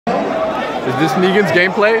Is this Negan's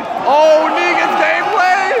gameplay? Oh, Negan's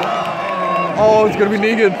gameplay! Oh, it's gonna be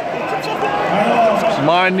Negan.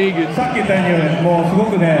 My Negan. さっき言ったようにもうすご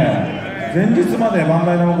くね、前日までバン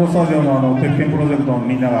ダイナムコスタジオの鉄拳プロジェクトの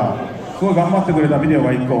みんながすごい頑張ってくれたビデオ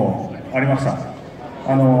が1個ありました。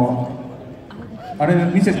あれ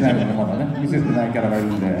見せてないのでまだね、見せてないキャラがいる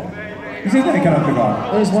んで、見せてないキャラっていうか、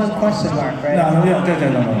There's one question mark, right? いや違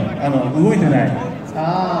う動いてない。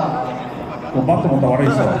こうバット持った悪い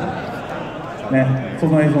人ね、そ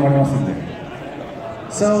んな映像がありますんで。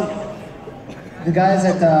So the guys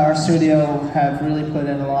at our studio have really put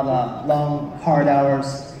in a lot of long, hard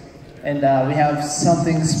hours, and we have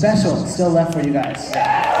something special still left for you guys.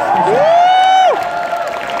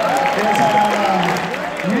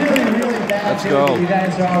 There's really bad thing that you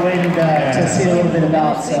guys are all waiting to see a little bit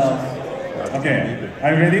about. So, okay,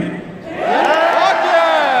 are you ready?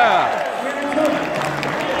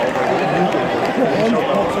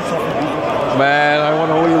 Man, I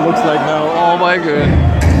wonder what he looks like now. Oh my god.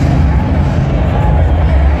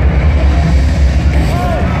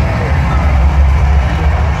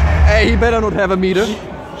 Hey, he better not have a meter.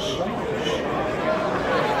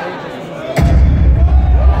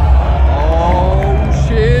 Oh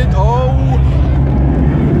shit, oh.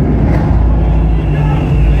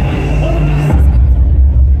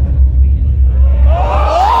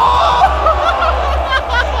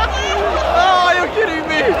 Oh, you're kidding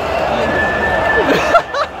me.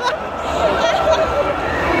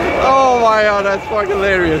 Oh my god, that's fucking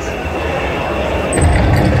hilarious.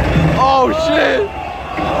 Oh shit.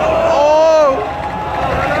 Oh.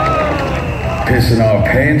 Pissing our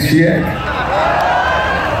pants yet?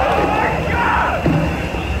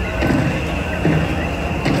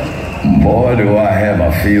 Boy, do I have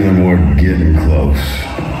a feeling we're getting close.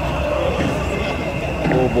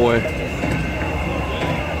 Oh boy.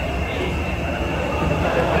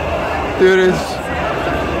 Dude, it's...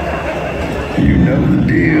 You know the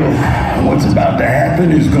deal. What's about to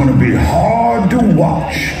happen is gonna be hard to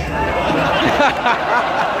watch.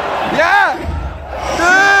 Yeah!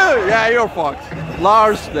 Dude! Yeah, you're fucked.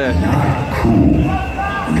 Lars dead. Not cool.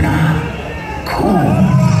 Not cool.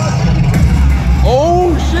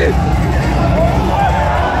 Oh shit!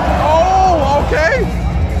 Oh, okay.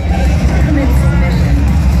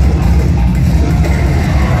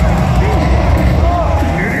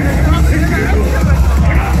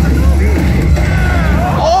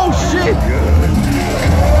 Oh shit!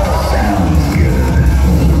 Sounds good.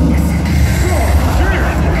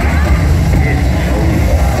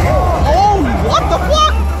 Oh, what the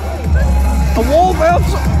fuck? A wall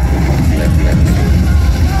bounce?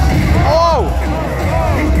 Oh!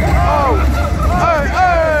 Oh! Hey, hey!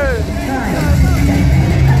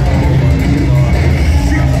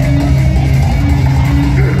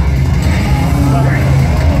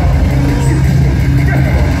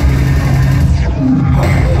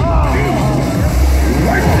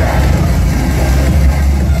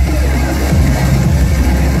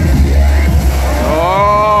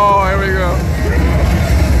 Oh, here we go.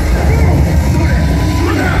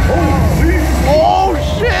 Oh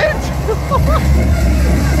shit!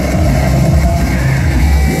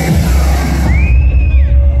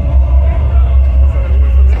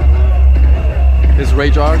 His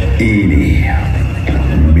rage arc. Eeny,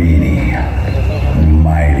 meeny,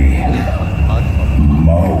 mighty,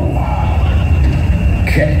 mo.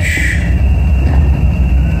 Catch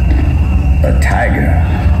a tiger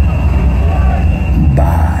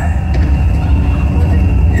by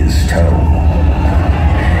his toe.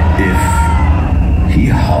 If he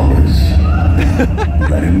hollers,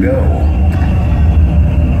 let him go.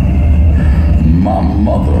 My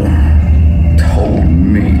mother told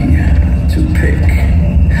me to pick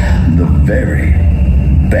the very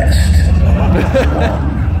best one.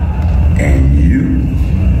 And you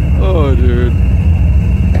Oh, dude.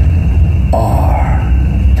 are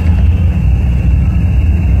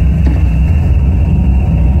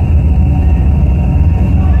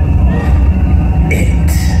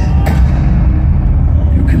it.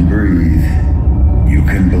 You can breathe. You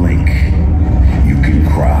can blink. You can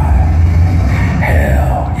cry.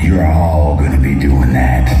 Hell, you're all gonna be doing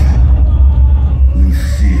that.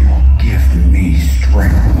 Lucille, give me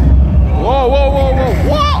strength. Whoa, whoa, whoa, whoa,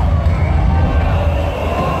 whoa!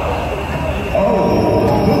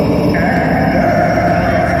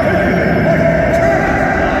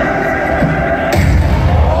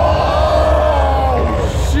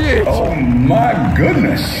 Shit! Oh my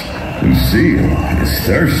goodness. Lucille is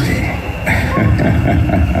thirsty.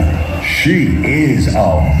 She is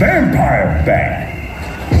a vampire bat.